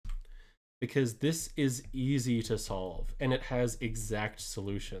because this is easy to solve and it has exact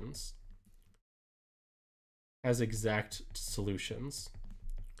solutions. And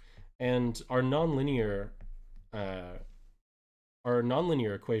uh, our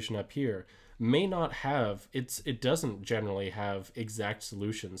nonlinear equation up here may not have it doesn't generally have exact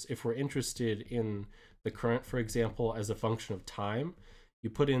solutions. If we're interested in the current, for example, as a function of time,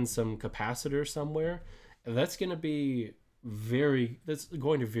 you put in some capacitor somewhere, that's going to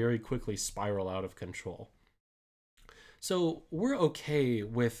very quickly spiral out of control. So we're okay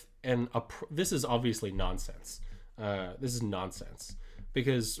with this is obviously nonsense. This is nonsense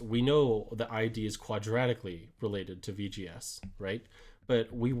because we know the ID is quadratically related to VGS, right?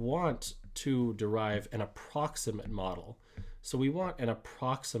 But we want to derive an approximate model. So we want an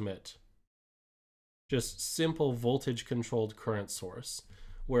approximate, just simple voltage controlled current source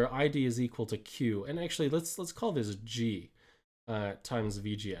where ID is equal to Q. And actually, let's call this G times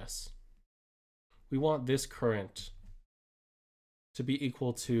VGS. We want this current to be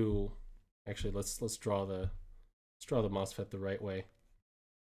equal to, actually, let's draw the MOSFET the right way.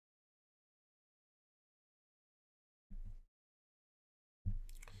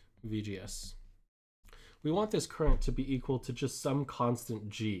 VGS. We want this current to be equal to just some constant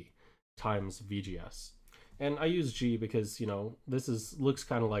G times VGS. And I use G because, you know, this looks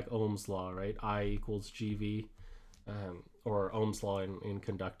kind of like Ohm's law, right? I equals GV, or Ohm's law in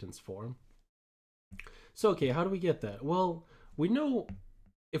conductance form. So, okay, how do we get that? Well, we know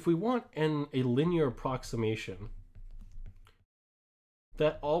if we want a linear approximation,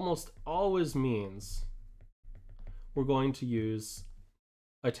 that almost always means we're going to use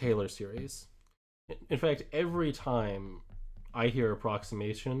a Taylor series. In fact, every time I hear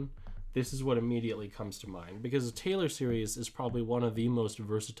approximation, this is what immediately comes to mind, because a Taylor series is probably one of the most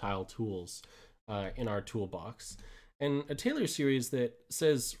versatile tools in our toolbox. And a Taylor series that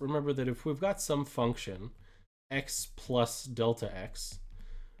says, remember that if we've got some function, x plus delta x,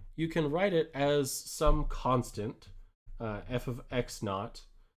 you can write it as some constant, f of x naught,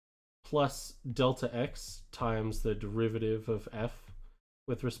 plus delta x times the derivative of f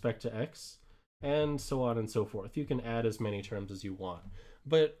with respect to x, and so on and so forth. You can add as many terms as you want.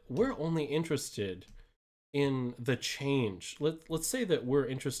 But we're only interested in the change. Let's say that we're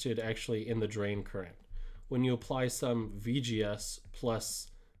interested actually in the drain current when you apply some VGS plus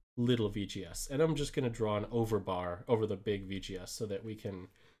little VGS. And I'm just going to draw an overbar over the big VGS so that we can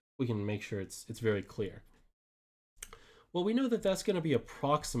make sure it's very clear. Well, we know that that's going to be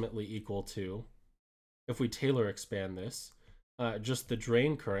approximately equal to, if we Taylor expand this, just the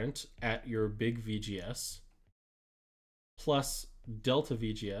drain current at your big VGS plus delta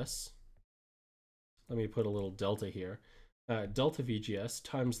VGS. Let me put a little delta here. Delta VGS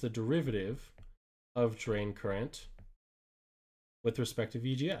times the derivative of drain current with respect to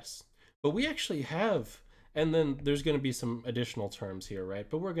VGS. But we actually have, and then there's going to be some additional terms here, right?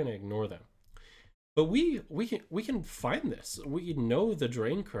 But we're going to ignore them. But we can find this. We know the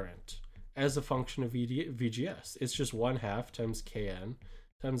drain current as a function of VGS. It's just 1/2 times Kn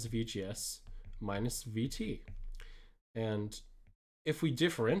times VGS minus VT. And if we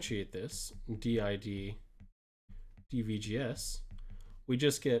differentiate this, dID dVGS, we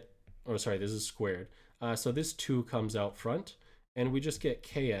just get, oh sorry, this is squared. So this 2 comes out front, and we just get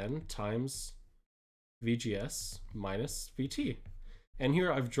Kn times VGS minus VT. And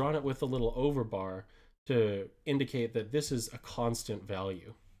here I've drawn it with a little overbar to indicate that this is a constant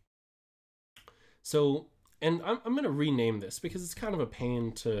value. So, and I'm going to rename this because it's kind of a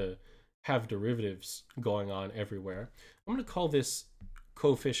pain to have derivatives going on everywhere. I'm going to call this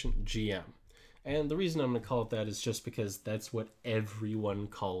coefficient GM. And the reason I'm going to call it that is just because that's what everyone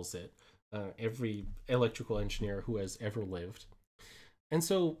calls it. Every electrical engineer who has ever lived. And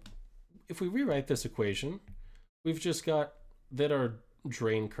so if we rewrite this equation, we've just got that our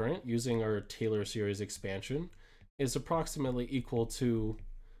drain current using our Taylor series expansion is approximately equal to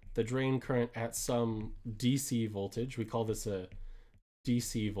the drain current at some DC voltage. We call this a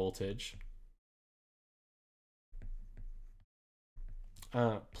DC voltage,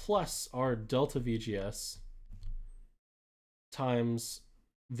 plus our delta VGS times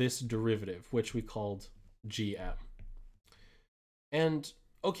this derivative, which we called GM. And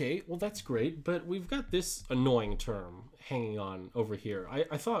okay, well that's great, but we've got this annoying term hanging on over here.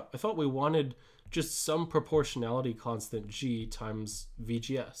 I thought we wanted just some proportionality constant G times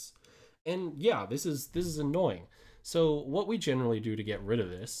VGS. And yeah, this is annoying. So what we generally do to get rid of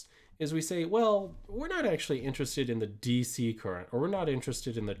this is we say, well, we're not actually interested in the DC current, or we're not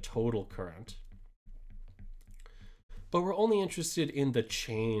interested in the total current, but we're only interested in the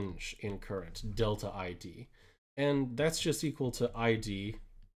change in current, delta ID. And that's just equal to ID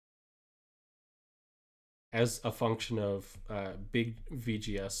as a function of big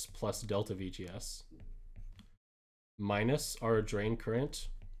VGS plus delta VGS minus our drain current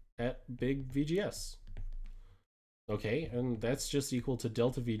at big VGS. Okay, and that's just equal to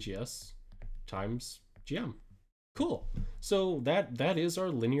delta VGS times GM. Cool. So that is our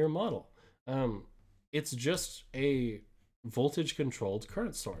linear model. It's just a voltage controlled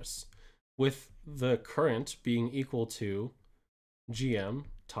current source with the current being equal to GM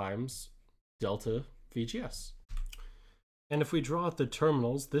times delta VGS. And if we draw out the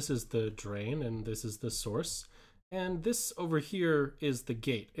terminals, this is the drain and this is the source. And this over here is the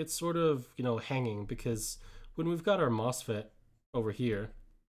gate. It's sort of, hanging, because when we've got our MOSFET over here,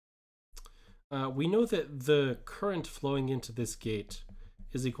 we know that the current flowing into this gate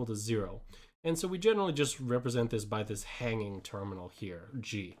is equal to 0. And so we generally just represent this by this hanging terminal here,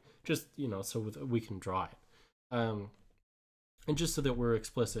 G, just, so we can draw it. And just so that we're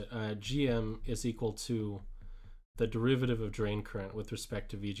explicit, GM is equal to the derivative of drain current with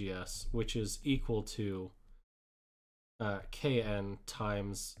respect to VGS, which is equal to Kn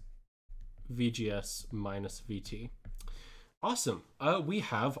times VGS minus VT. Awesome. We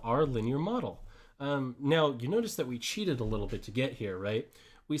have our linear model. Now, you notice that we cheated a little bit to get here, right?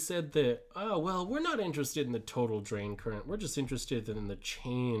 We said that, well, we're not interested in the total drain current. We're just interested in the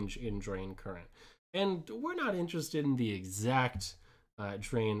change in drain current. And we're not interested in the exact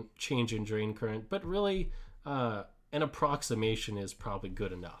change in drain current, but really an approximation is probably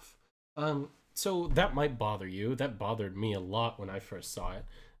good enough. So that might bother you. That bothered me a lot when I first saw it.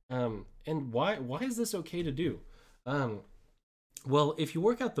 And why is this okay to do? Well, if you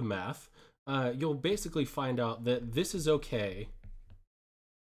work out the math, you'll basically find out that this is okay,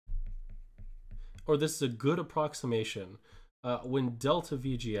 or this is a good approximation when delta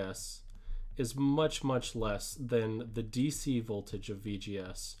VGS is much, much less than the DC voltage of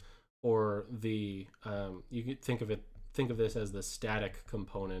VGS, or the you could think of this as the static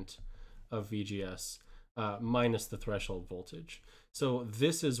component of VGS minus the threshold voltage. So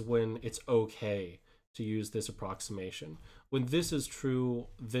this is when it's okay to use this approximation. When this is true,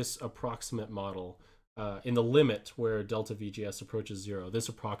 this approximate model, in the limit where delta VGS approaches 0, this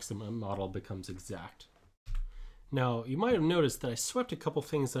approximate model becomes exact. Now, you might have noticed that I swept a couple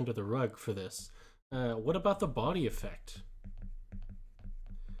things under the rug for this. What about the body effect?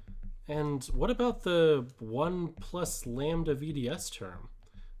 And what about the 1 plus lambda VDS term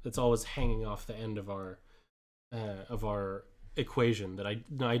that's always hanging off the end of our equation that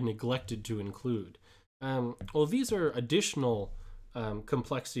I neglected to include? Well, these are additional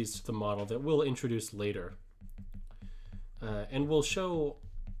complexities to the model that we'll introduce later. And we'll show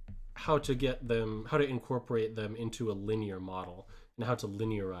how to incorporate them into a linear model and how to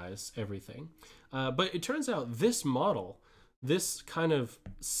linearize everything. But it turns out this model, this kind of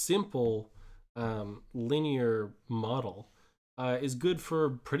simple linear model, is good for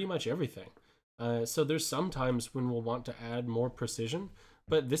pretty much everything. So there's some times when we'll want to add more precision,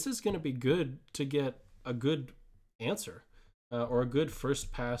 but this is going to be good to get a good answer or a good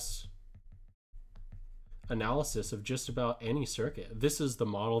first pass analysis of just about any circuit. This is the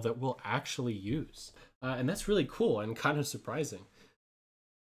model that we'll actually use. And that's really cool and kind of surprising.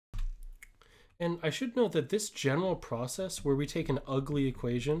 And I should note that this general process where we take an ugly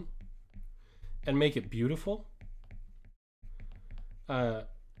equation and make it beautiful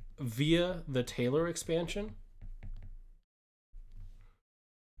via the Taylor expansion,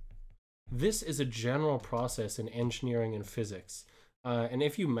 this is a general process in engineering and physics. And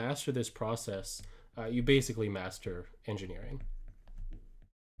if you master this process, you basically master engineering.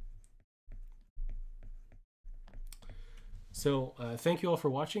 So thank you all for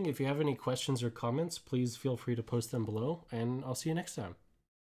watching. If you have any questions or comments, please feel free to post them below, and I'll see you next time.